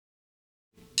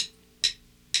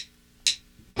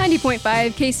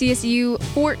90.5 KCSU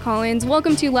Fort Collins.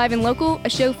 Welcome to Live and Local, a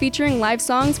show featuring live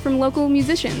songs from local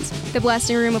musicians. The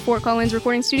Blasting Room of Fort Collins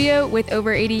Recording Studio, with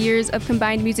over 80 years of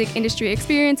combined music industry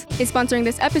experience, is sponsoring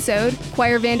this episode.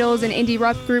 Choir Vandals, an indie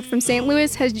rock group from St.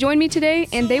 Louis, has joined me today,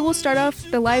 and they will start off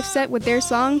the live set with their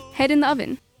song, Head in the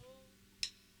Oven.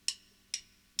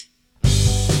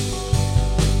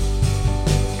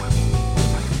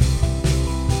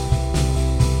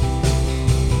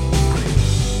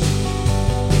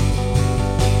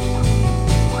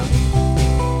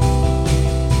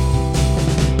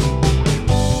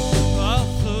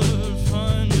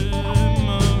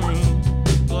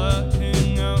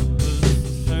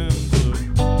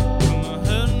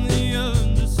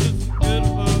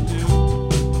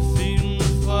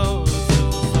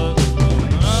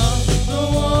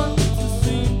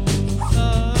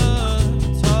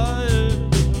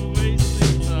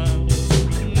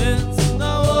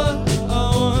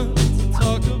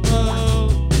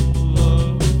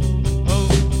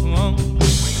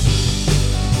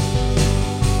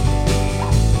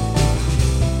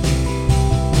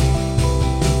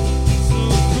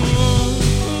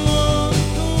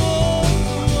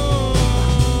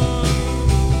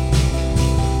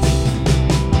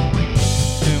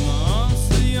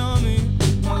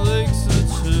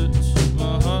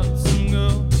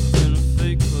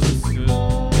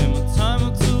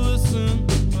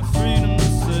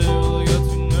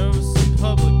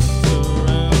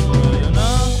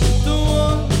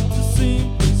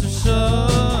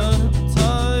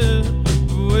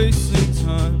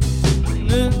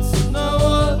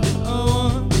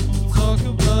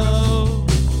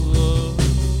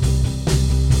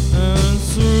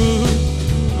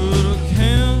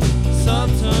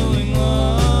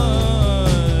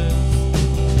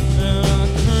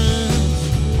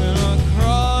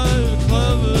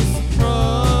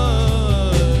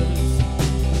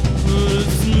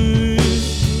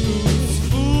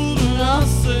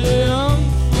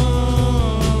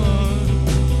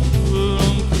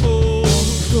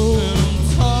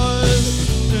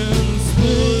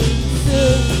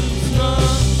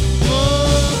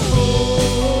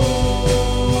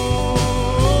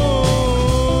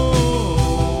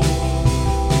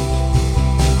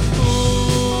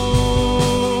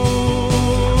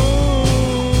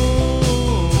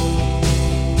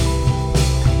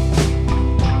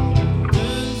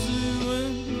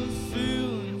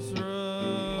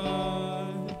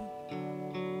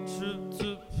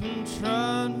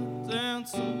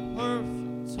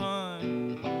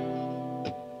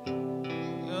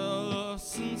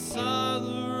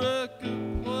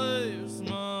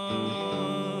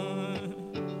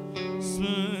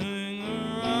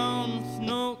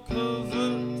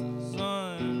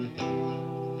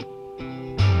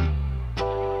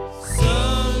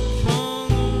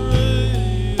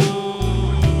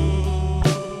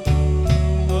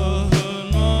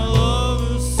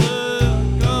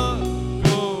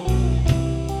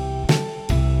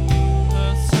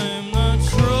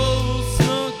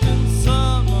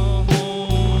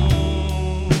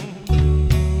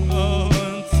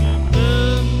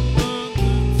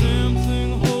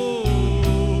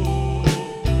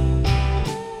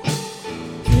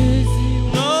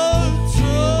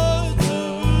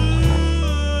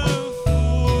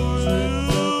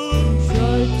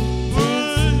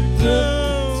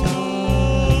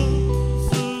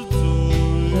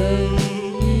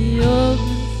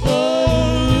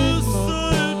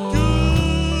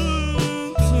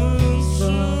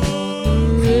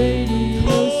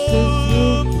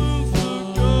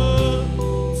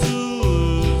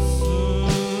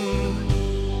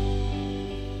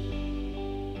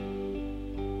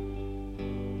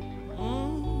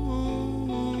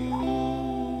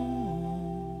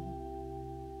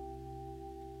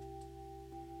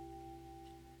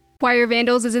 Choir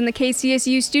Vandals is in the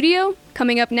KCSU studio.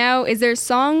 Coming up now is their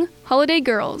song, Holiday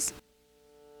Girls.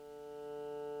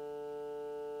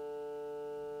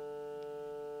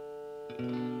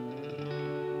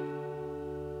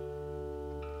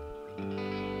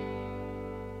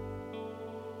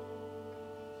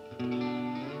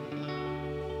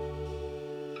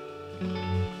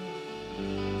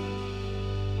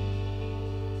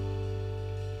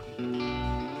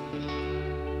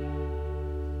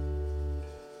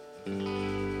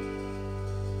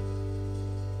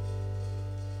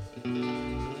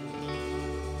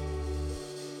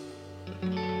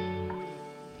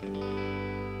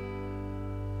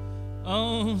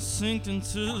 I'll sink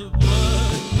into the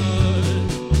black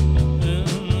night and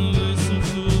listen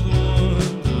to the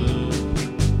wonder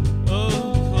of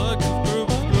a collective group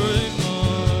of great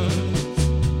minds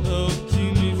that will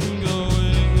keep me from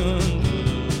going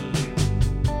under.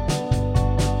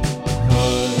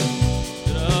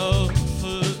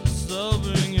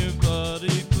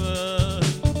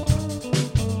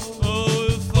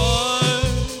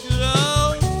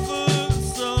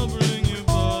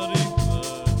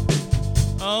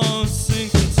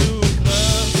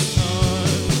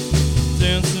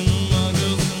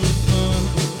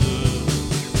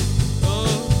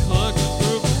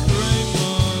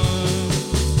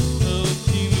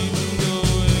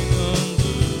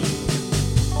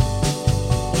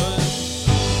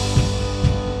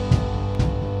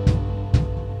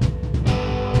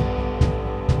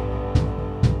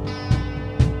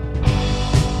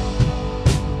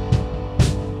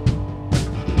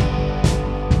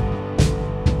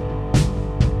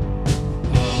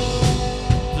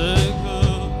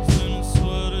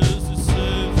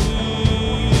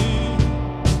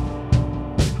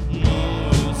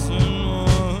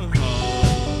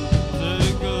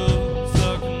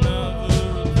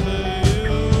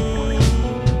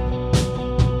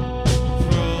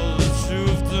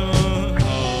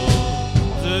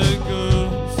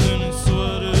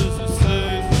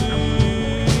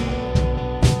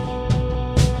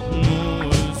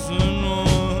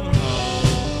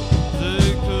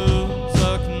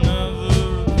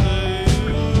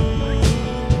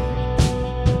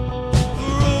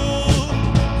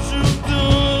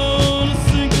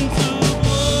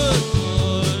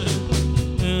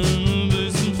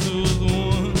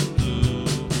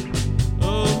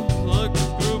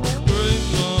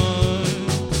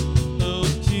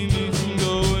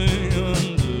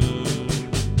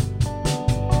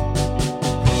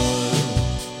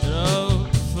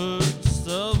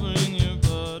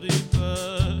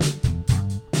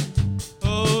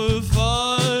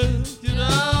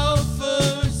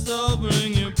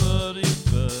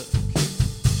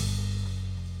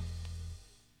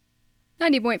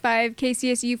 90.5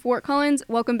 KCSU Fort Collins.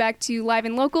 Welcome back to Live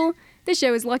and Local. This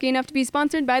show is lucky enough to be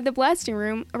sponsored by The Blasting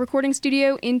Room, a recording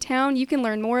studio in town you can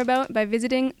learn more about by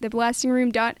visiting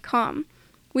theblastingroom.com.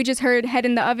 We just heard Head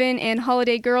in the Oven and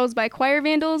Holiday Girls by Choir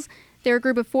Vandals. They're a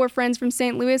group of 4 friends from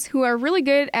St. Louis who are really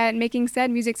good at making sad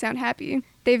music sound happy.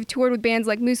 They've toured with bands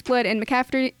like Moose Blood and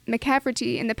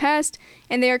McCafferty in the past,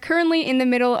 and they are currently in the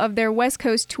middle of their West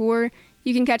Coast tour.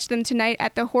 You can catch them tonight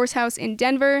at the Horse House in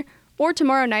Denver, or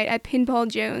tomorrow night at Pinball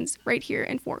Jones right here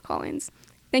in Fort Collins.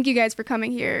 Thank you guys for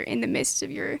coming here in the midst of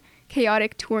your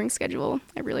chaotic touring schedule.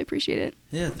 I really appreciate it.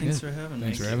 Yeah, thanks for having us.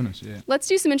 Thanks for having us, yeah. Let's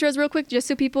do some intros real quick just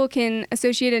so people can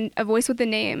associate a voice with the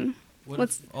name. What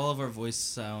if all of our voices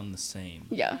sound the same?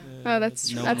 Yeah. Oh,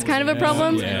 that's No that's one kind of a would-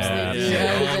 problem.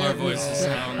 Yeah. All of our voices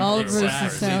sound All of exactly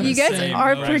voices sound You the guys same.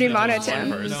 are pretty All monotone.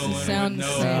 of our voices No one sound would the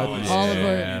know. same. All of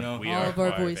Yeah. our, We all are of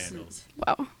our choir voices. vandals.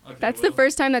 Wow. Okay, That's the Will.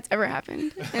 first time that's ever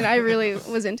happened, and I really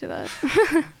was into that.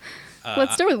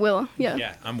 Let's start with Will. Yeah.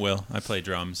 Yeah, I'm Will. I play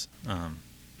drums.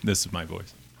 This is my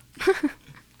voice.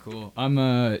 Cool.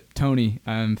 I'm Tony.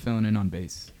 I'm filling in on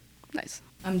bass. Nice.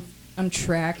 I'm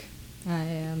Track. I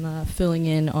am filling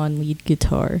in on lead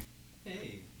guitar.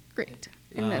 Hey. Great.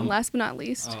 And then last but not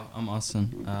least, I'm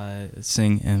Austin. I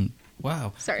sing and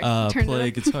Sorry, turned play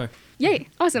it up. guitar. yay.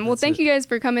 Awesome. Well, That's thank it. you guys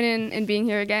for coming in and being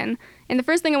here again. And the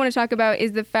first thing I want to talk about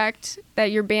is the fact that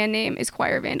your band name is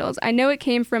Choir Vandals. I know it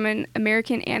came from an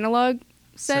American Analog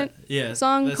Yeah,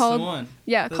 song that's called the one.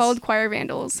 Yeah, That's- called Choir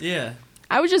Vandals. Yeah.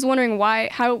 I was just wondering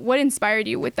what inspired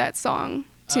you with that song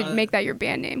to make that your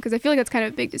band name? Because I feel like that's kind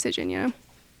of a big decision, you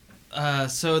know?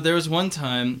 So there was one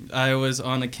time I was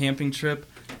on a camping trip,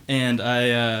 and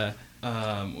I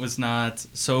was not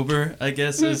sober, I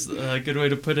guess is a good way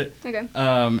to put it. Okay.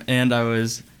 And I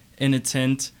was in a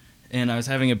tent, and I was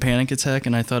having a panic attack,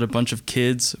 and I thought a bunch of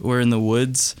kids were in the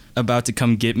woods about to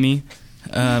come get me.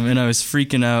 And I was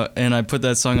freaking out, and I put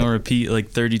that song on repeat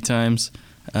like 30 times.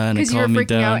 And it 'Cause you were calmed me freaking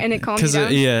down. out and it calmed you 'Cause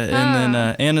down? yeah, and Ah.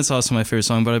 then and it's also my favorite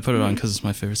song, but I put it on because it's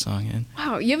my favorite song. And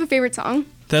Wow, you have a favorite song?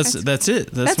 that's it.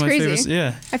 That's my crazy. favorite.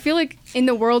 Yeah, I feel like in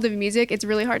the world of music, it's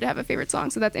really hard to have a favorite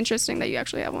song. So that's interesting that you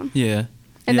actually have one. yeah.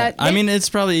 And yeah. that- I mean, it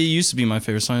used to be my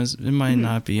favorite song. It might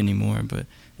not be anymore, but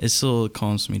it still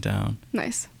calms me down.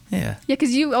 Nice. Yeah. Yeah,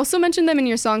 because you also mentioned them in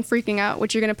your song "Freaking Out,"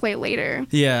 which you're gonna play later.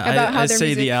 Yeah, About how I their say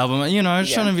music- the album. You know, I was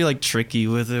Yeah. trying to be like tricky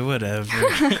with it, whatever.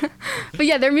 But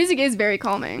yeah, their music is very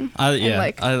calming. And,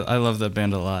 like, I love that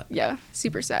band a lot. yeah,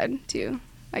 super sad too,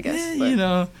 I guess. Yeah, but you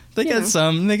know, they you got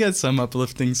know. some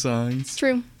uplifting songs.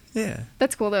 True. Yeah.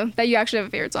 That's cool though that you actually have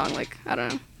a favorite song. Like, I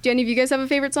don't know. Do any of you guys have a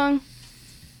favorite song?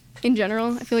 In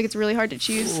general, I feel like it's really hard to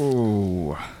choose.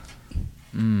 Oh.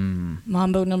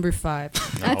 Mambo number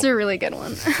 5. That's a really good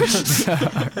one.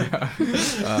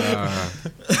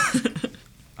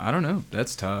 I don't know.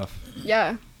 That's tough.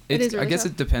 Yeah, it is really I guess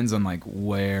tough. it depends on like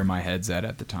where my head's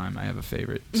at the time. I have a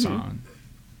favorite song.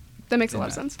 That makes a lot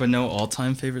of Yeah. sense. But no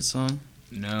all-time favorite song?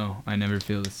 No, I never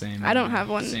feel the same. I don't have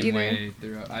one same either. Way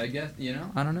throughout. I guess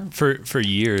I don't know. For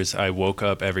years, I woke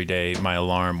up every day. My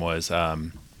alarm was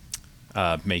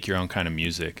 "Make Your Own Kind of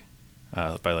Music"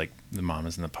 by like the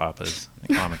Mamas and the Papas,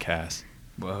 like Mama Cass.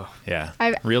 Whoa. Yeah,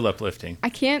 I- real uplifting. I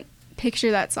can't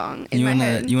picture that song in You my wanna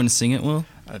head. you wanna sing it, Will?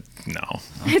 No.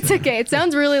 It's okay. It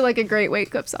sounds really like a great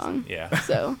wake-up song. Yeah.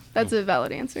 So that's a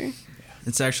valid answer.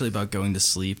 It's actually about going to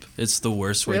sleep. It's the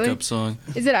worst Really? wake-up song.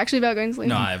 Is it actually about going to sleep?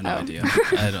 No, I have no Oh. idea.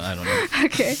 I don't know.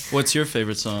 Okay. What's your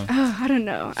favorite song? Oh, I don't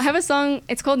know. I have a song.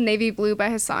 It's called "Navy Blue" by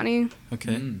Hassani,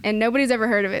 Okay. and nobody's ever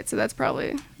heard of it. So that's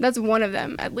one of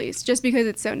them at least, just because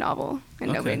it's so novel and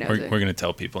Okay. nobody knows We're it. gonna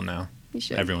tell people now. You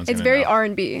should. everyone's It's gonna very know.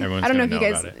 R&B. Everyone's I don't know if gonna you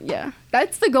know guys. about it. Yeah,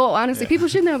 that's the goal. Honestly, Yeah. people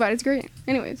should know about it. It's great.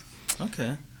 Anyways,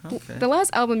 Okay. Okay. the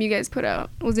last album you guys put out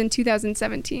was in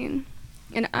 2017,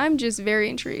 and I'm just very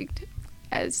intrigued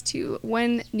as to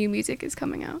when new music is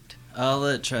coming out. I'll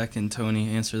let Track and Tony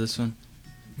answer this one.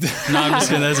 No, I'm just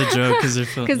kidding. That's a joke because they're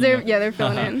filling. Because they're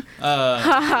filling in.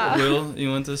 Will, you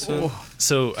want this one?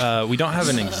 So we don't have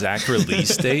an exact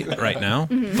release date right now,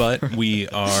 but we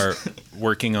are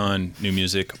working on new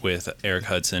music with Eric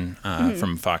Hudson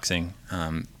from Foxing.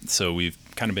 So we've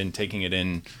kind of been taking it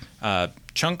in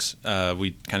chunks.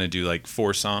 We kind of do like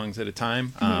 4 songs at a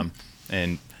time,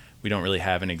 and we don't really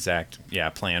have an exact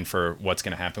plan for what's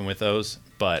going to happen with those,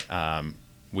 but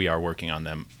we are working on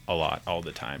them a lot all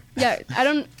the time. Yeah, I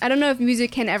don't know if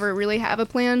music can ever really have a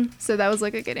plan, so that was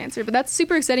like a good answer. But that's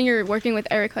super exciting. You're working with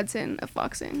Eric Hudson of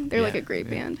Foxing. They're like a great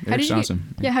band. Eric's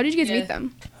awesome. How did you guys Yeah. meet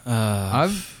them?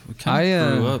 We kind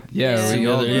of grew up yeah, we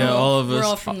all together. Yeah, all of us. We're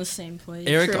all from the same place.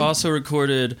 Eric True. also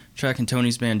recorded Track and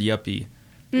Tony's band Yuppie.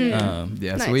 Yeah,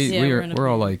 Nice. so Yeah, we're we're in a we're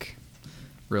all band. like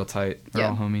real tight. We're Yeah.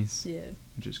 all homies. Yeah.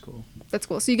 which is cool. That's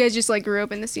cool. So you guys just like grew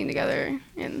up in the scene together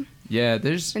and Yeah,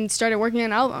 there's started working on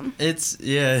an album. It's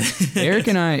yeah. Eric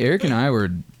and I were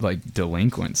like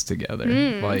delinquents together.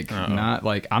 Like not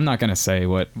like I'm not gonna say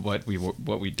what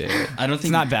we did. I don't think it's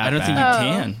not that I don't think you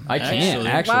bad. can. I can't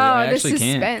actually. Wow, I the actually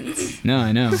suspense. can't. No,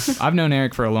 I know. I've known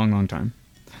Eric for a long time.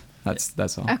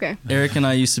 That's all. Okay, Eric and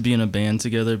I used to be in a band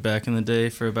together back in the day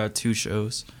for about 2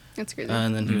 shows. that's crazy.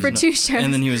 And then he was For 2 shows.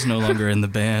 And then he was no longer in the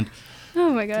band. Oh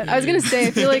my god. I was gonna say,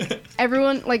 I feel like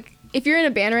everyone, like, if you're in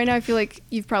a band right now, I feel like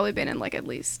you've probably been in like at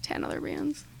least 10 other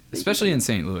bands. Especially in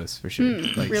St. Louis, for sure.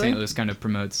 Like really? St. Louis kind of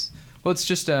promotes. Well, it's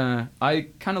just I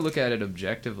kind of look at it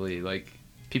objectively. Like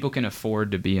people can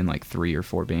afford to be in like 3 or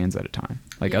 4 bands at a time.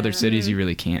 Like other cities, you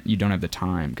really can't. You don't have the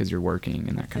time because you're working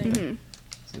and that kind of thing.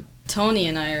 Tony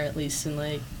and I are at least in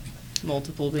like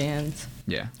multiple bands.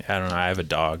 Yeah. I don't know. I have a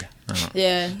dog.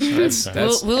 Yeah. That's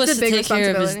Willis That's a to big take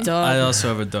care of his responsibility. dog. I also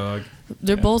have a dog.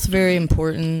 They're both very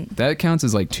important. that counts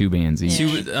as like 2 bands each.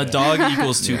 Yeah. A dog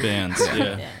equals 2 bands.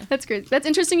 Yeah. That's great. That's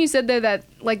interesting you said though that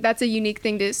like that's a unique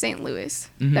thing to St. Louis,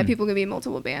 that people can be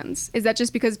multiple bands. Is that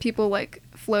just because people like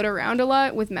float around a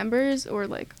lot with members or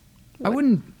like I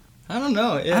wouldn't. I don't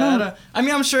know. Yeah, I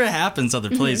mean, I'm sure it happens other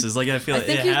places. Like I feel like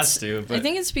it has to. But I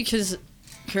think it's because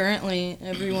currently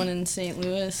everyone in St.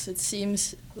 Louis, it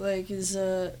seems like, is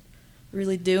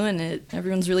really doing it.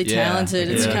 Everyone's really talented.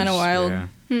 It's kind of wild.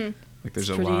 Yeah. Like there's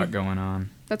a pretty- lot going on.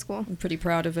 that's cool. I'm pretty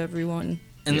proud of everyone.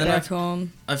 And then back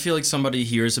home. I feel like somebody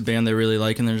hears a band they really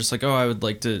like and they're just like, oh, I would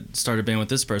like to start a band with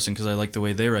this person because I like the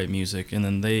way they write music. And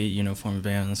then they, form a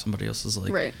band and somebody else is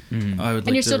like, Right. oh, I would like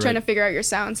And you're still to trying to write- figure out your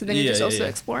sound, so then you're Yeah, just yeah, also yeah.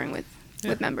 exploring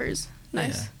with members.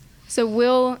 Nice. Yeah. So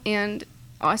Will and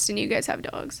Austin, you guys have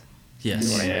dogs.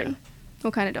 Yes. What I Yeah. heard.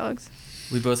 What kind of dogs?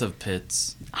 We both have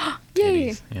pits. Yay.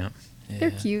 Kitties. Yeah. Yeah.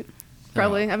 They're cute.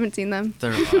 Probably. I haven't seen them.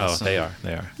 They're awesome. Oh, they are.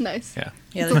 They are. Nice. Yeah.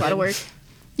 Yeah, It's a lot of work.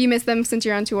 You miss them since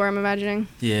you're on tour, I'm imagining.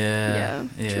 Yeah.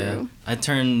 Yeah, true. I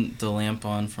turned the lamp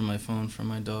on from my phone for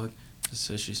my dog just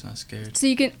so she's not scared. So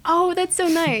you can. Oh, that's so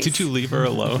nice. Did you leave her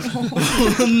alone?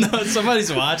 No,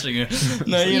 somebody's watching her.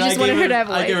 No, You know, just I wanted gave her to have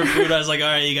I gave her light. food. I was like, all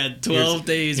right, you got 12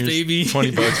 days, Here's baby.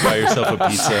 $20, buy yourself a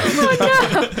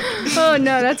pizza. Oh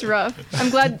no, that's rough. I'm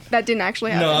glad that didn't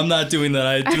actually happen. No, I'm not doing that.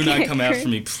 I do not Okay, come after great.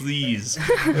 me, please.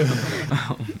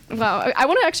 Wow. I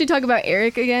want to actually talk about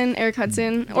Eric again, Eric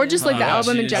Hudson, or just like the Oh,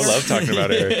 album in jeez. I general. love talking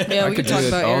about Eric. Yeah, I we could could talk do it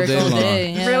about all Eric day all long.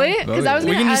 day. Yeah. Really? Because I was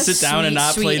We're gonna gonna ask. just sit down and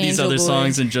not sweet play these angel other boy.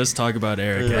 songs and just talk about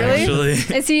Eric. Really?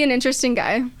 Actually, Is he an interesting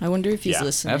guy? I wonder if he's Yeah,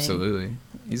 listening. Absolutely.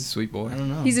 He's a sweet boy. I don't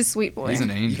know. He's a sweet boy. He's an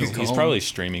angel. He's probably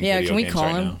streaming Yeah, video can we games call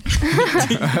right him?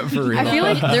 now. For real. I feel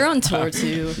like They're on tour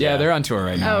too. Yeah, they're on tour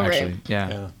right now, Oh, right. actually.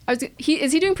 Yeah. Yeah.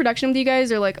 is he doing production with you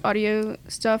guys or like audio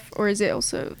stuff, or is it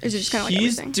just kind of like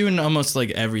He's everything? doing almost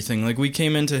like everything. Like we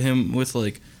came into him with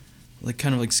like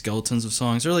kind of like skeletons of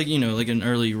songs, or like like an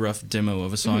early rough demo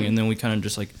of a song, and then we kind of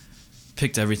just like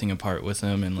picked everything apart with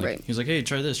him, and like Right. he was like, hey,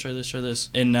 try this, try this, try this.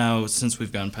 And now since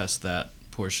we've gotten past that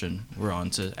portion, we're on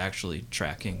to actually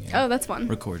tracking. And Oh, that's fun.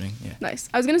 recording. Yeah. Nice.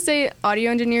 I was gonna say audio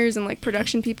engineers and like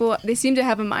production people, they seem to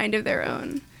have a mind of their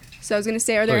own. So I was gonna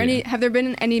say, are there Oh, any? yeah. Have there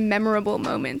been any memorable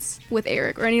moments with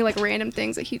Eric, or any like random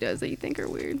things that he does that you think are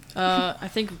weird? I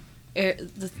think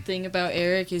the thing about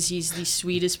Eric is he's the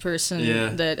sweetest person Yeah,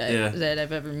 that yeah. that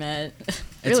I've ever met. It's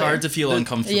Really? hard to feel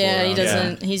uncomfortable. Yeah, he around.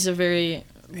 doesn't. He's a very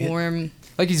warm.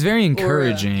 Like he's very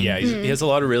encouraging. Yeah, he has a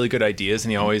lot of really good ideas,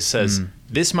 and he always says,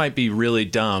 "This might be really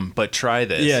dumb, but try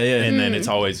this." Yeah, yeah. And then it's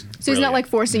always. So he's not like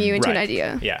forcing you into an Right.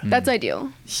 idea. Yeah. That's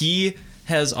ideal. He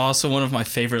has also one of my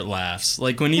favorite laughs.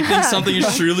 Like when he thinks something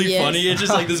is truly Yes. funny, it's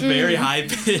just like this very high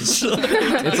pitch.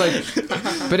 It's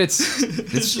like, but it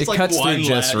just like cuts one through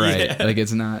just laugh, right. yeah. Like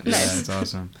it's not. Nice. Yeah, it's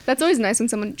awesome. That's always nice when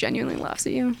someone genuinely laughs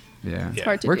at you. Yeah. Yeah.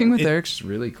 Hard to Working do. with Eric's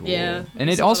really cool. Yeah, And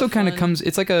it's it a lot also of kind of fun. comes.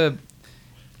 It's like a.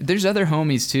 There's other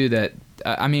homies too that.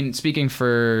 I mean, speaking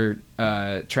for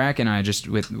Track and I, just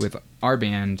with our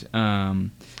band,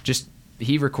 just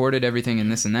he recorded everything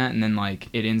and this and that, and then like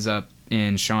it ends up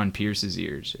in Sean Pierce's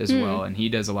ears as well, and he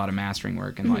does a lot of mastering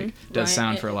work and like does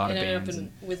sound for a lot of bands.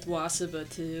 with Wasaba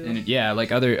too. And yeah,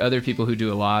 like other people who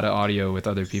do a lot of audio with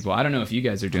other people. I don't know if you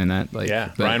guys are doing that. Like,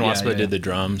 Yeah, but Ryan Waspa yeah. did the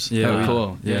drums. Yeah. Oh,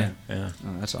 cool. Yeah. Yeah.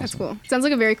 Oh, that's awesome. That's cool. Sounds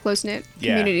like a very close knit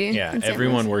Yeah, community. yeah. in St.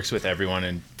 Everyone Louis. works with everyone,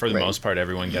 and for the Right. most part,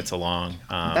 everyone gets along.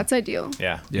 That's ideal.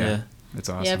 Yeah. Yeah. Yeah. That's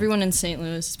awesome. Yeah, everyone in St.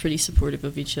 Louis is pretty supportive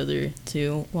of each other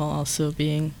too, while also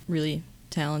being really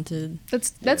talented.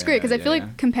 That's Yeah, great because I feel yeah.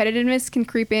 like competitiveness can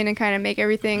creep in and kind of make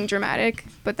everything dramatic,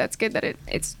 but that's good that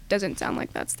it doesn't sound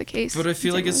like that's the case. But I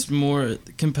feel like in it's St. Louis. more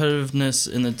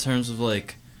competitiveness in the terms of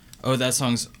like, oh, that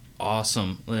song's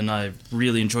awesome and I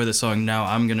really enjoy the song. Now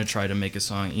I'm gonna try to make a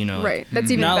song. You know, like, Right.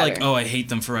 That's even not better. like, oh, I hate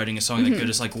them for writing a song that good.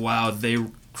 It's like, wow, they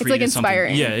created like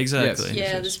inspiring. something. Yeah, exactly.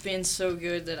 Yeah, this band's so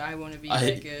good that I want to be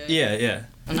that good. Yeah.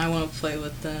 And I want to play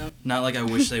with them. Not like I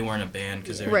wish they weren't a band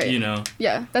because they're, Right. you know.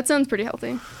 Yeah, that sounds pretty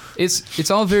healthy. It's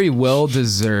all very well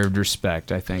deserved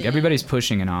respect. I think everybody's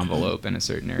pushing an envelope in a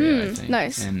certain area. I think.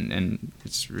 Nice. And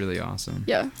it's really awesome.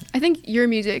 Yeah, I think your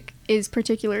music is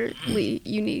particularly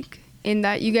unique in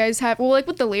that you guys have, well, like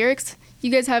with the lyrics, you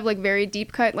guys have like very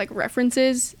deep cut like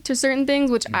references to certain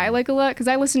things, which I like a lot because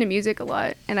I listen to music a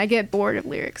lot and I get bored of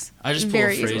lyrics. I just pull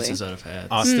very phrases easily. out of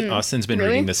hats. Austin's been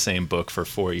Really? reading the same book for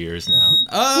 4 years now.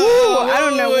 Oh, I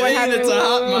don't know what wait, happened. It's a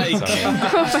hot mic.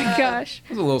 Oh my gosh, It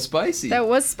was a little spicy. that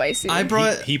was spicy. I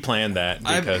brought. He planned that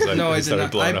I- because I, no, I I did started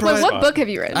not. blowing I up brought- my But what spot. book have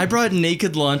you read? I brought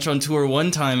Naked Lunch on tour one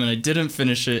time and I didn't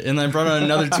finish it, and I brought on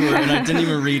another tour and I didn't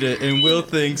even read it. And Will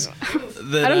thinks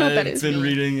that I don't know what I've that is. been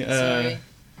reading. Sorry.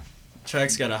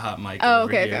 Track's got a hot mic. Oh,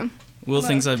 over okay, here. okay. Will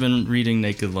thinks I've been reading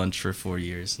Naked Lunch for 4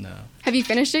 years now. Have you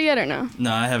finished it yet or no?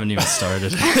 No, I haven't even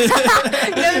started. You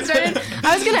haven't started?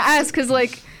 I was gonna ask because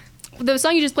like the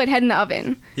song you just played, "Head in the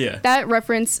Oven," Yeah. that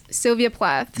referenced Sylvia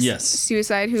Plath's Yes.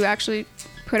 suicide, who actually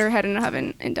put her head in the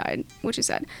oven and died, which is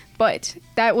sad. But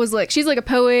that was like, she's like a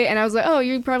poet, and I was like, oh,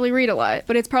 you probably read a lot,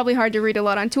 but it's probably hard to read a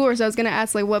lot on tour. So I was gonna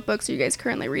ask like, what books are you guys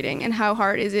currently reading, and how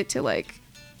hard is it to like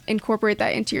incorporate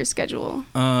that into your schedule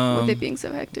with it being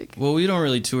so hectic? Well, we don't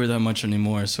really tour that much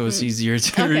anymore, so it's easier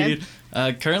to Okay.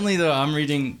 read. Currently, though, I'm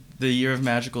reading The Year of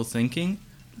Magical Thinking.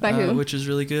 By who? Which is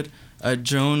really good.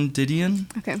 Joan Didion.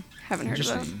 Okay, haven't heard of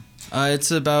that.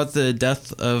 It's about the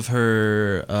death of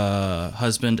her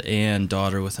husband and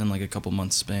daughter within like a couple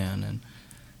months span, and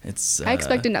it's. I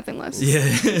expected nothing less. Yeah.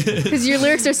 Because your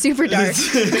lyrics are super dark.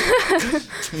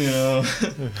 You know.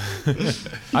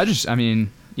 I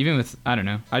mean, even with, I don't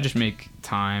know, I just make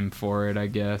time for it, I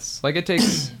guess. Like, it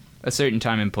takes a certain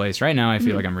time and place. Right now, I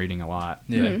feel like I'm reading a lot.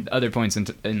 Yeah. But other points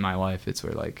in my life, it's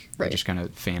where, like, I Right. just kind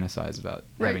of fantasize about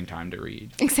Right. having time to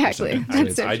read. Exactly. I,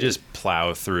 That's so I true. just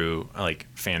plow through like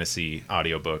fantasy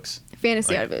audiobooks.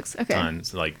 Fantasy like, audiobooks. Okay.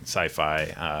 Tons, like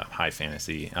sci-fi, high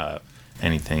fantasy,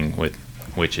 anything with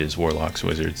witches, warlocks,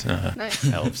 wizards,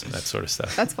 Nice. elves, that sort of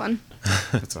stuff. That's fun.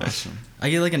 That's awesome. I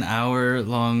get like an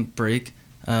hour-long break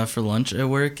for lunch at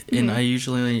work, and Mm-hmm. I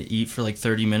usually eat for like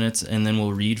 30 minutes, and then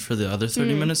we'll read for the other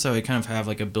 30 minutes. So I kind of have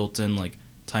like a built-in like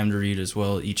time to read as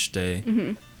well each day,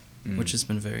 which has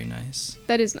been very nice.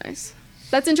 That is nice.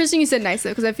 That's interesting you said nice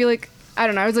though, because I feel like, I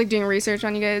don't know, I was like doing research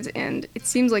on you guys, and it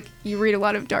seems like you read a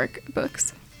lot of dark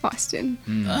books, Austin.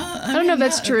 I don't know if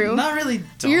that's true. Not really.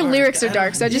 Dark. Your lyrics are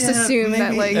dark, so I just assume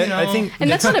that, like- you know, I think And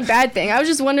that's not a bad thing. I was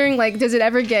just wondering, like, does it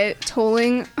ever get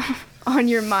tolling on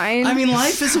your mind? I mean,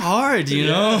 life is hard, you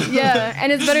know. yeah,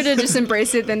 and it's better to just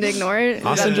embrace it than to ignore it. Is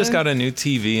Austin that just the- got a new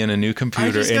TV and a new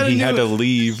computer, just and got a he had new- to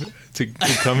leave to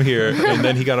come here, and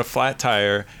then he got a flat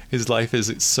tire. His life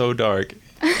is so dark.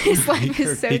 His life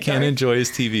is so He can't dark. enjoy his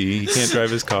TV. He can't drive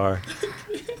his car.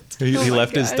 He Oh my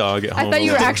left his gosh. dog at home. I thought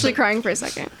you were alone. actually crying for a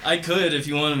second. I could if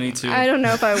you wanted me to. I don't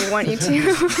know if I want you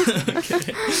to.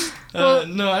 Okay. Well-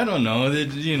 No, I don't know.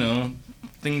 You know,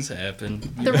 things happen.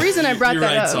 The reason I brought you that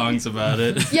write up- songs about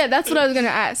it. Yeah, that's what I was gonna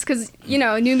ask, because you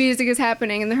know, new music is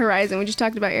happening in the horizon. We just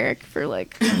talked about Eric for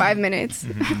like 5 minutes.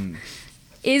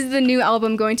 Is the new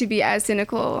album going to be as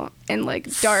cynical and like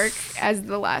dark as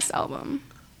the last album?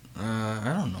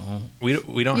 I don't know. We don't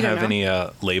You don't have know? any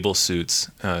label suits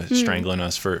strangling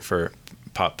us for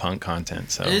pop punk content,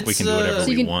 so we It's, can do whatever so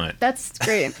we you can- want. That's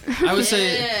great. I would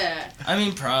say. Yeah. I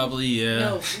mean, probably yeah.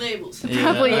 No labels. Yeah,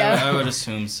 Probably, yeah. I would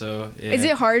assume so. Yeah. Is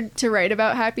it hard to write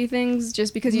about happy things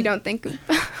just because you don't think?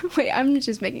 Wait, I'm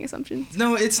just making assumptions.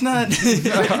 No, it's not. You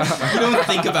don't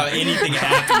think about anything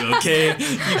happy, okay?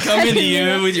 You come into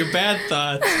here with your bad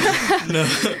thoughts.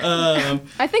 No,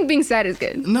 I think being sad is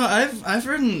good. no. I've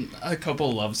written a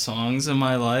couple love songs in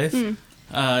my life.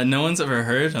 No one's ever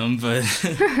heard them, but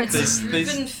It's a they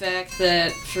proven fact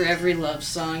that for every love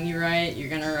song you write, you're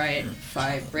gonna write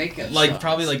 5 breakup like songs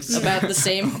probably like about the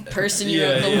same person you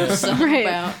Yeah, wrote the yeah. whole song Right.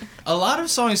 about. a lot of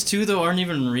songs too though aren't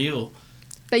even real.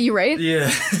 That you write? Yeah.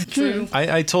 True.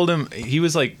 I told him, he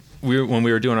was like, when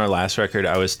we were doing our last record,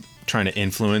 I was trying to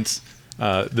influence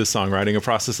the songwriting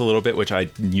process a little bit, which I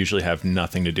usually have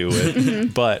nothing to do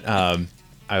with. But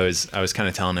I was kind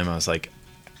of telling him, I was like,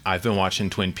 I've been watching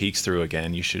Twin Peaks through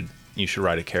again. You should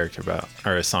write a character about,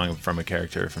 or a song from a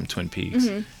character from Twin Peaks.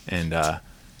 And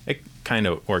it kind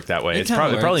of worked that way. It It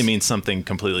kinda probably works. means something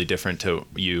completely different to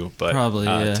you, but Probably,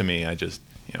 yeah. to me, I just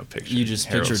pictured You just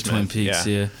Harold picture Twin Smith. Peaks,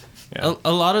 yeah. Yeah.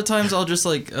 A lot of times I'll just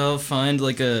like I'll find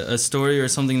like a story or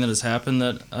something that has happened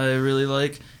that I really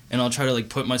like, and I'll try to like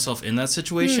put myself in that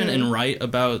situation and write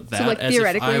about that like, as if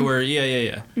theoretically? I were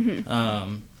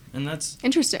and that's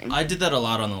Interesting. I did that a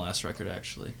lot on the last record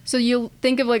actually. So you'll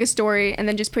think of like a story and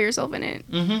then just put yourself in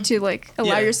it to like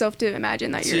allow Yeah. yourself to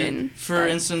imagine that you're in. For that.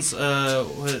 instance,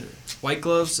 White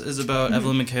Gloves is about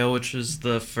Evelyn McHale, which is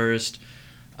the first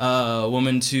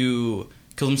woman to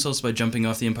kill themselves by jumping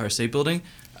off the Empire State Building.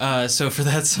 So for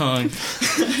that song,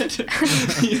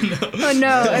 Oh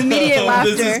no, immediate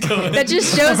laughter. That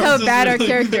just shows how bad our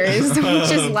character is. We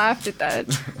just laughed at that.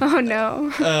 Oh no.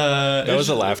 That was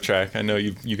a laugh track. I know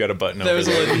you got a button There over was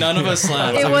there. none of us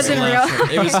laughed. It wasn't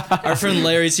real. It was our friend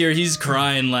Larry's here. He's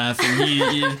crying, laughing.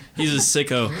 He's a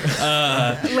sicko.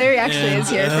 Larry actually is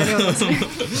here for anyone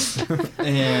listening.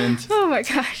 And Oh my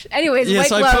gosh. Anyways, yeah, White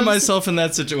so Gloves. I put myself in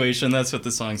that situation. That's what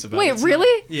the song's about. Wait, It's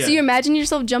really? Yeah. So you imagine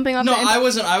yourself jumping off No, the I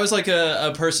wasn't. I was like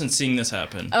a person seeing this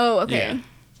happen. Oh, okay. Yeah.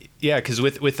 Yeah, because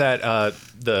with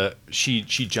that she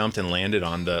jumped and landed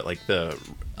on the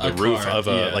A roof car, of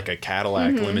yeah. a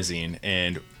Cadillac limousine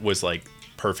and was like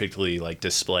perfectly like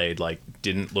displayed, like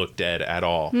didn't look dead at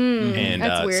all. And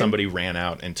That's weird. somebody ran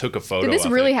out and took a photo. Did this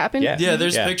of really it. happen? Yeah, Yeah,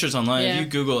 there's pictures online. Yeah. If you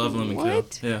Google Evelyn McHale.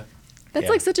 What? Yeah. That's Yeah.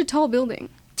 like such a tall building.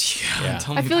 Yeah.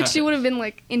 Tell I me feel like about she it. would have been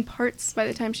like in parts by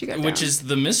the time she got down. Which is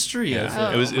the mystery of Yeah.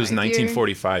 it. It was Oh, my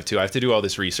 1945 too. I have to do all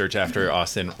this research after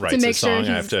Austin writes make a song.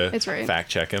 sure I have to it's right. fact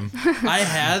check him.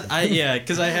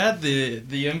 because I had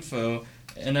the info,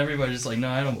 and everybody's like, no,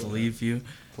 I don't believe you.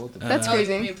 That's Oh, you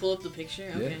crazy. want me to pull up the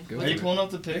picture? Okay. go Are you pulling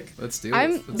up the pic? Let's do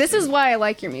it. This is why I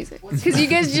like your music, because you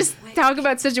guys just talk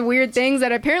about such weird things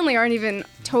that apparently aren't even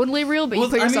totally real, but you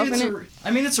put yourself in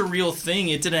it. It's a real thing.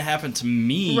 It didn't happen to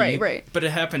me. Right. But it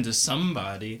happened to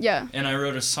somebody. Yeah. And I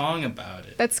wrote a song about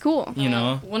it. That's cool. You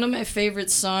know? One of my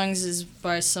favorite songs is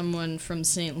by someone from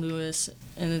St. Louis,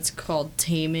 and it's called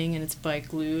Taming, and it's by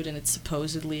Glued, and it's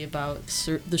supposedly about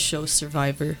the show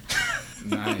Survivor.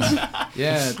 Nice.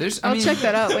 Yeah, I'll check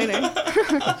that out later.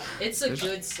 It's a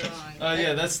good song. Oh,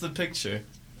 yeah, that's the picture.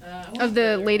 Of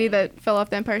the lady that fell off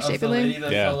the Empire Of State the lady Building.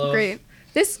 that Yeah. fell off. Great.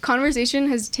 This conversation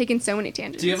has taken so many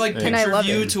tangents. Do you have like and I picture love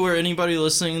view it. to where anybody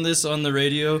listening to this on the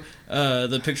radio,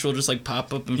 the picture will just like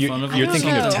pop up in front of you? You're don't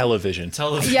thinking know. of television.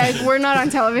 Television. Yeah, we're not on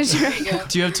television right now.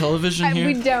 Do you have television here?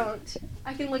 We don't.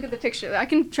 I can look at the picture. I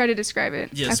can try to describe it.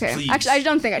 Yes, okay. please. Actually, I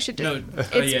don't think I should do No, it.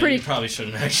 yeah, pretty- you probably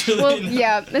shouldn't actually. Well, No.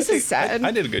 yeah, this is sad.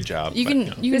 I did a good job. You but, can you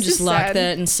know. you can This just is lock sad.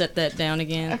 that and set that down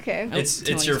again. Okay. Oh, It's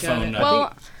Tony's your got phone it. now.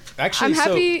 Well, Actually, I'm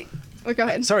happy. Oh, go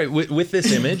ahead. Sorry, with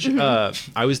this image,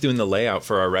 I was doing the layout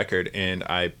for our record, and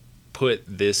I put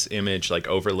this image like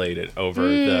overlaid it over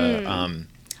the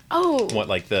Oh,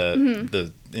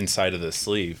 the inside of the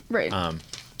sleeve, Right.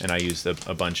 And I used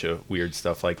a bunch of weird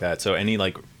stuff like that. So any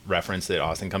like reference that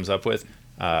Austin comes up with,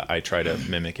 I try to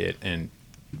mimic it and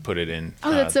put it in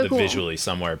Oh, that's so cool. visually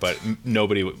somewhere. But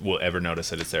nobody will ever notice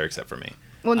that it's there except for me.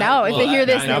 well, now if they hear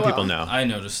this, now they will. people know. I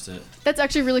noticed it. That's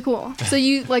actually really cool. So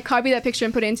you like copy that picture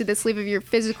and put it into the sleeve of your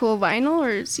physical vinyl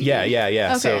or CD?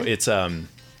 Yeah. So Okay.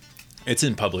 it's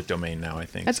in public domain now, I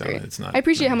think. That's so great. It's not. I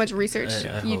appreciate how much research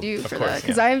Yeah, you I do hope. for Of course, that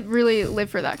because yeah. I really live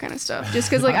for that kind of stuff. Just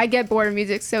because like I get bored of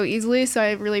music so easily, so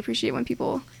I really appreciate when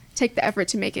people take the effort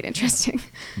to make it interesting,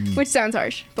 which sounds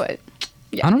harsh, but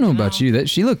yeah. I don't know about you. That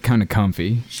she looked kind of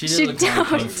comfy. She She did look kinda don't,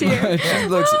 comfy. dear. She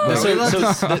looks.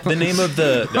 So the name of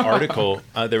the article,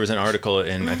 there was an article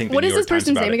in I think the What New is York this Times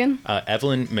person's about name it. again?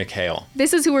 Evelyn McHale.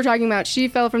 This is who we're talking about. She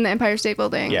fell from the Empire State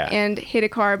Building Yeah. and hit a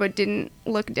car, but didn't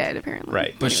look dead apparently.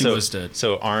 Right, But she so, was dead.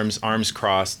 So arms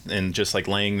crossed and just like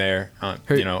laying there, Her,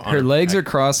 on her legs are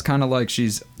crossed, kind of like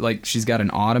she's got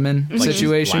an ottoman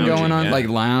situation lounging, going on, yeah. like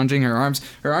lounging. Her arms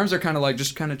are kind of like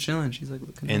just kind of chilling. She's like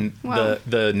looking. And Wow.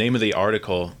 the name of the article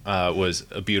was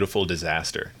A Beautiful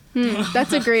Disaster.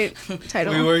 That's a great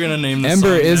title. We were gonna name the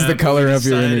Ember song is that, the but color we of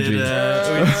your decided, energy.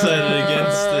 We decided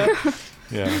against it.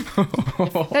 Yeah,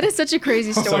 That is such a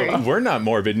crazy story. so we're not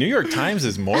morbid. New York Times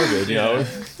is morbid. You know,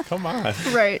 come on.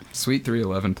 Right. Sweet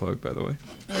 311 plug, by the way.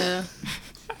 Yeah.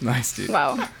 Nice, dude.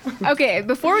 Wow. Okay,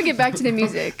 before we get back to the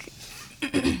music,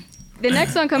 the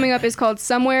next song coming up is called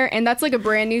Somewhere, and that's like a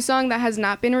brand new song that has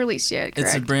not been released yet, correct?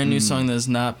 It's a brand new song that has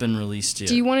not been released yet.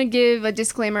 Do you want to give a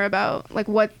disclaimer about like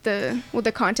what the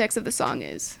context of the song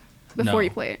is before No. you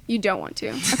play it? You don't want to.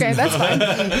 Okay, that's fine.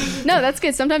 No, that's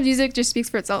good. Sometimes music just speaks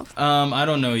for itself. I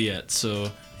don't know yet, so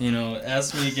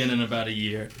ask me again in about a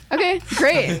year. Okay,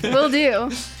 great. Will do.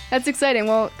 That's exciting.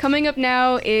 Well, coming up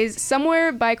now is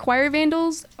Somewhere by Choir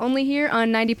Vandals, only here on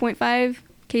 90.5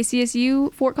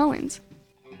 KCSU Fort Collins.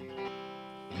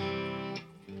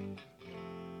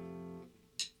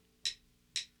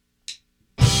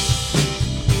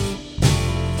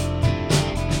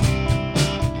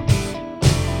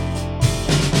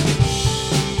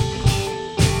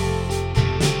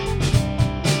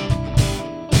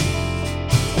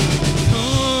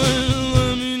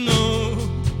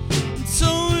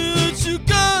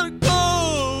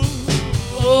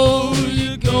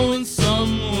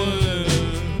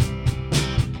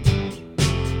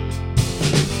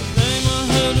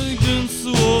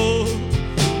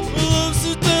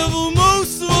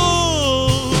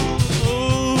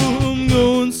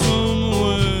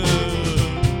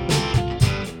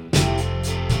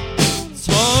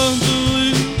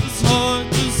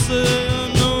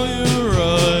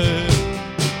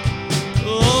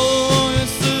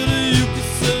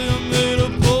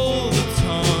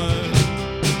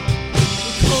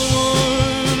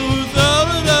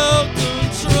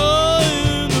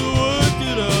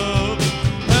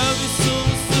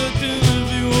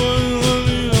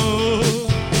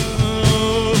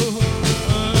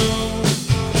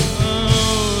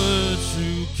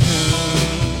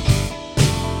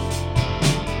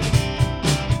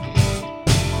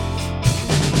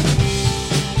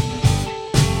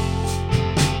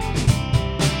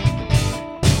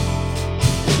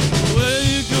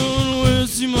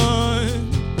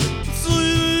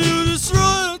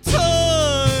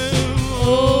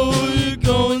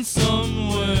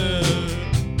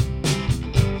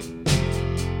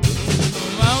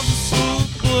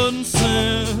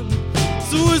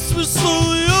 whisper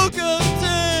slowly, oh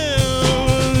goddamn,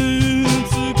 I need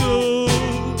to go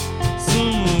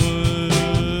somewhere.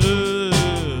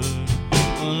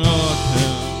 Oh no, I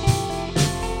can't.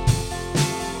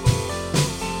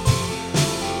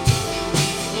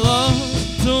 Well, I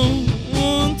don't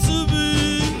want to be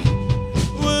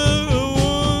where I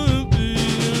wanna be,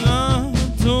 and I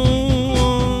don't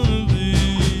wanna be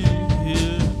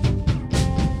here.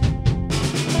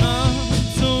 I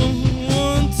don't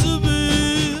want to be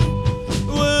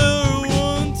where I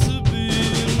want to be,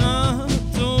 and I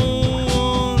don't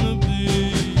wanna be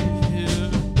here.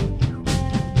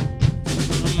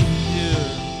 But I'm here,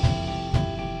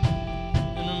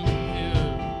 and I'm here,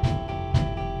 and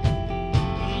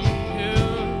I'm here,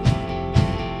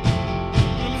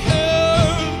 and I'm here.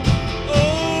 Oh,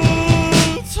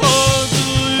 it's hard to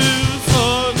leave, it's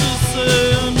hard to say,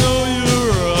 I know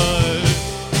you're right.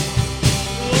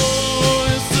 Oh,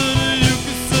 yesterday you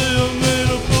could say I made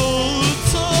up all the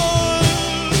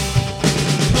time.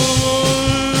 Come on,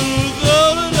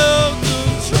 without a doubt,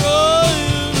 I'm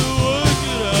trying to work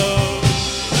it out.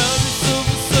 Have yourself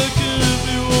a second if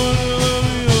you wanna let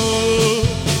me on.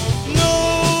 No,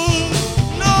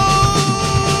 no.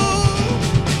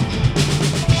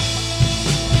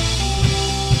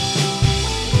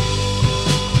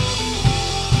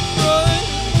 Right.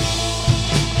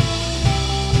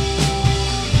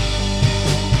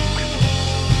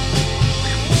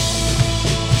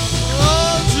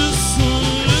 I just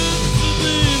wanted it to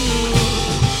be new.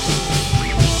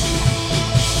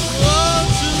 I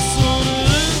just wanted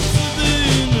it to be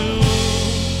new.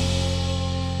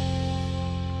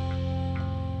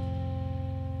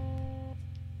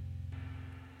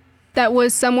 That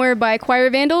was Somewhere by Choir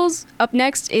Vandals. Up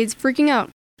next is Freaking Out.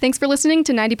 Thanks for listening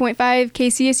to 90.5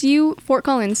 KCSU, Fort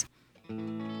Collins.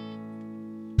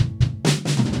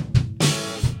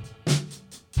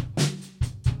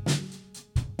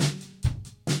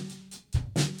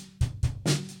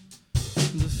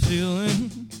 The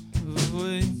feeling of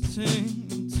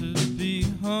waiting to be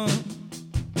hung.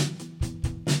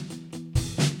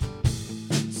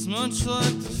 It's much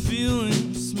like the feeling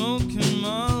of smoke in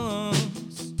my lungs.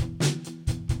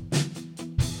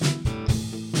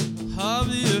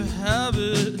 Hobby or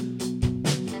habit,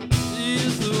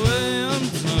 either way I'm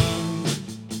done.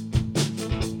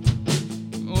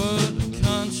 What a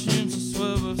conscientious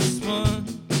web I've spun.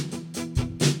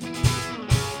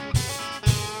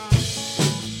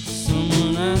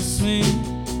 Someone asked me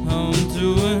how I'm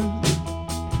doing.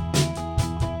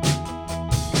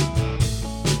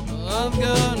 Well, I've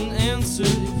got an answer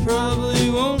you probably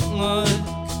won't like.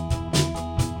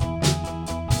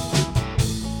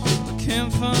 I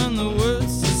can't find the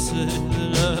words to say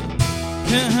that I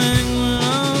can't hang when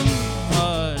I'm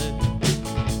high.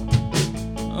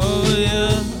 Oh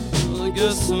yeah, well I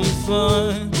guess I'm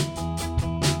fine.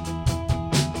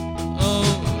 Oh,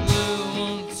 they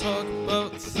wanna talk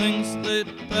about things they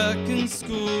did back in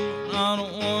school. I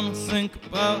don't wanna think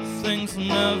about things I'll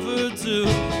never do.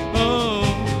 Oh,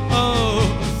 oh,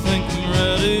 I think I'm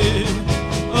ready.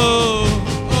 Oh,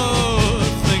 oh, I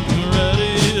think I'm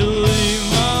ready to leave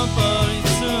my body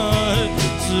tonight,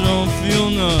 so don't feel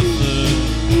nothing.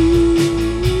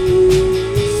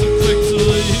 So quick to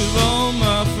leave all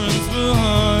my friends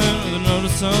behind with a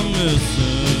notice I'm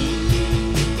missing.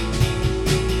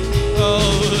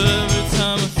 Oh, every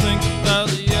time I think about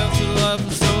the afterlife,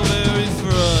 it's so very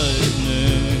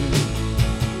frightening.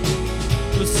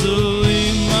 But so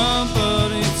leave my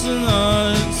body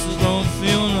tonight, so don't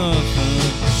feel nothing.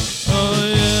 Oh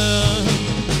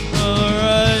yeah,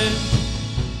 alright.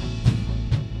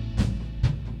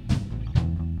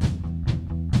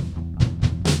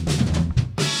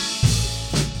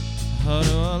 How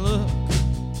do I look?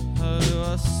 How do I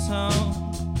sound?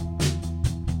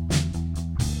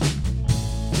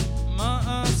 My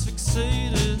eyes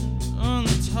fixated on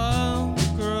the tile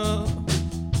grow.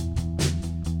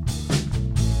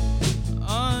 I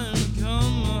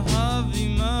become a heavy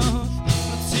mouth.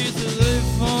 My teeth are they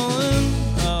falling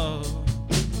out.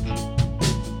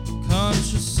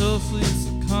 Conscious self leads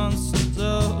to constant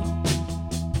doubt.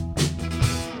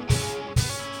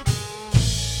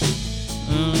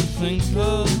 And I think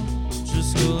I'll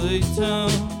just go lay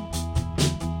down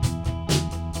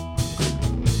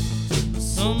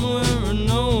somewhere where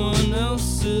no one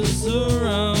else is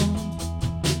around.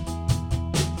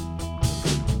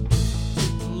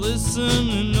 Listen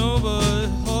to know by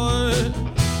heart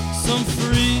some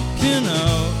freaking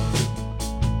out.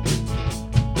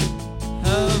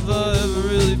 Have I ever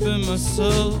really been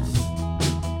myself?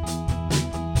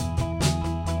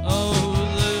 Oh,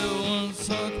 they wanna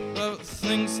talk about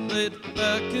things they late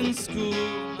back in school.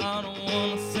 I don't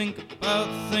wanna think about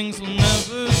things we'll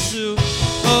never do.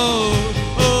 Oh,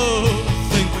 oh, I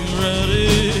think I'm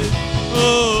ready. Oh,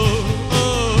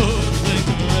 oh, I think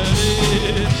I'm ready.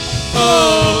 Oh,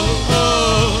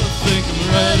 oh, I think I'm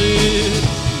ready.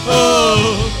 Oh,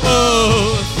 oh,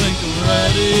 I think I'm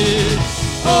ready.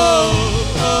 Oh,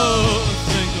 oh, I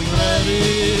think I'm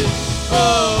ready. Oh,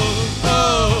 oh,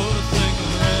 I think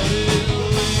I'm ready to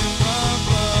leave my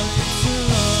body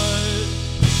tonight.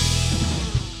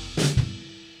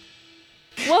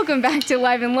 Welcome back to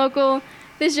Live and Local.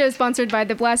 This show is sponsored by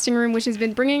The Blasting Room, which has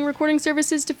been bringing recording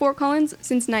services to Fort Collins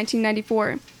since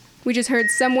 1994. We just heard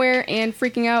Somewhere and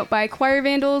Freaking Out by Choir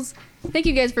Vandals. Thank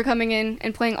you guys for coming in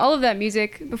and playing all of that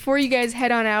music. Before you guys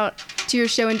head on out to your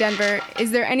show in Denver,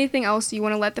 is there anything else you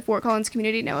want to let the Fort Collins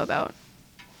community know about?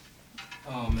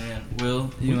 Oh man,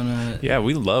 Will, you wanna? Yeah,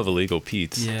 we love Illegal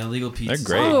Pete's. Yeah, Illegal Pete's.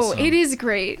 They're great. Oh, it is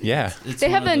great. Yeah. It's They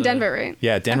one have of that in the- Denver, right?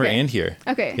 Yeah, Denver Okay. and here.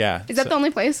 Okay. Yeah, Is that so- the only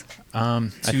place? I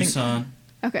think. Tucson,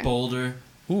 Okay. Boulder.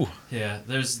 Ooh, Yeah,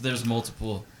 there's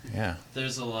multiple. yeah.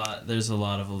 There's a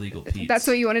lot of Illegal Pete's. That's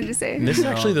what you wanted to say. This is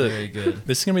They're actually all very good.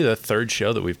 This is gonna be the third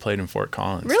show that we've played in Fort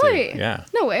Collins. too. Really? Yeah.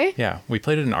 No way. Yeah, we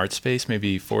played it in Art Space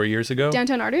maybe 4 years ago.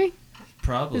 Downtown Artery?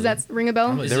 Probably. Does that ring a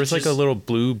bell? Is There it was like a just- little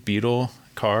blue Beetle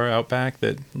car out back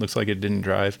that looks like it didn't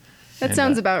drive. That And,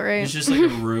 sounds uh, about right. It's just like a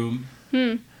room.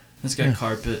 It's got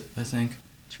carpet, I think.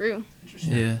 True.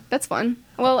 Yeah. That's fun.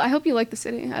 Well, I hope you like the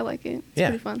city. I like it. It's Yeah.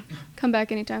 pretty fun. Come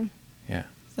back anytime. Yeah.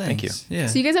 Thank you. Thanks. Yeah.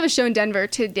 So you guys have a show in Denver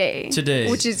today.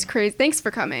 Today. Which is crazy. Thanks for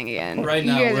coming again. Right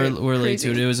You now guys are we're late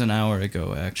crazy. to it. It was an hour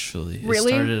ago actually.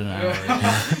 Really? It started an hour ago.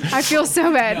 I feel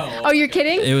so bad. Oh, you're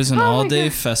kidding? It was an Oh my all-day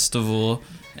God. festival,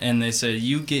 and they said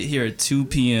you get here at 2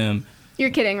 p.m. You're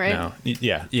kidding, right? No.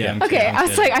 Yeah. Yeah. I'm Okay, kidding, I'm I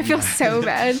was like, kidding. I feel so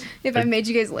bad if I made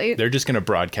you guys late. They're just gonna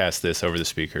broadcast this over the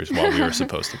speakers while we were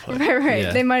supposed to play. Right, right.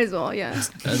 Yeah. They might as well, yeah.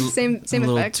 Same a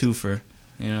little effect. twofer,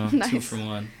 you know, Nice. 2 for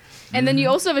 1. And then you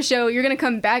also have a show. You're gonna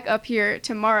come back up here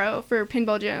tomorrow for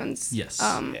Pinball Jones. Yes.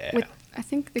 Yeah. With I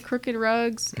think the Crooked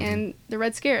Rugs and the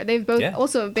Red Scare. They've both Yeah.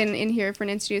 also been in here for an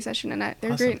in-studio session, and they're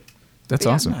Awesome. great. That's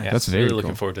Yeah. awesome. Nice. That's very really cool.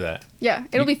 looking forward to that. Yeah,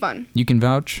 it'll be fun. You can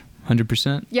vouch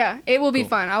 100%. Yeah, it will be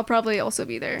fun. I'll probably also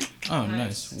be there. Oh,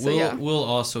 nice. So, yeah. We'll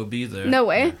also be there. No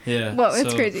way. Yeah. Whoa, that's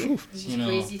so, crazy. This You know.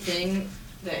 crazy thing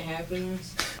that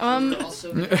happens. Um,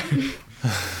 Also,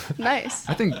 Nice.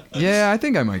 I think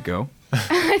I might go.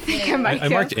 I think I might I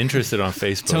go. marked interested on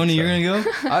Facebook. Tony, so- you're gonna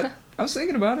go? I was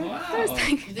thinking about it. I was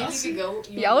thinking, you think you could go?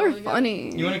 y'all are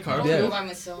funny. You want a carpool? Yeah. Go by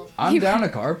myself. I'm down to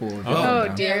carpool. if y'all Oh. are Oh,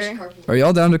 down. dear. Are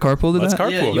y'all down to carpool to Let's that?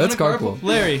 carpool. Yeah, you Let's want a carpool.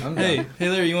 Larry, I'm hey,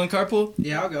 Larry, you want carpool?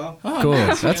 Yeah, I'll go. Oh, Cool.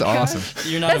 nice. That's awesome.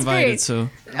 You're not That's invited, great. so.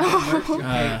 Hey, Poor good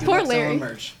luck selling Larry.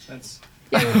 merch. That's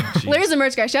Larry's a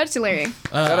merch guy. Shout out to Larry.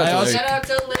 I also, Shout out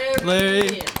to Larry.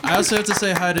 Larry, I also have to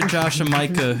say hi to Josh and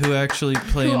Micah, who actually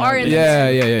play Who in are our in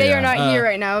band. Yeah. They are not Uh, here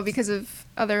right now because of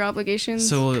other obligations.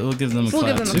 So we'll give them a We'll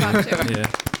clap. give them a clap, too. Yeah.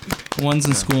 One's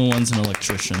in school, one's an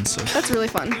electrician, so. That's really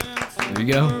fun. There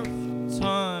you go.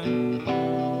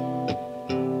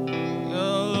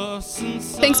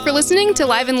 Thanks for listening to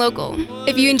Live and Local.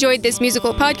 If you enjoyed this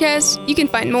musical podcast, you can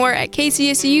find more at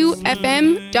kcsufm.com.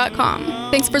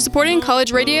 Thanks for supporting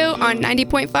college radio on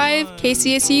 90.5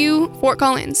 KCSU Fort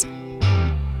Collins.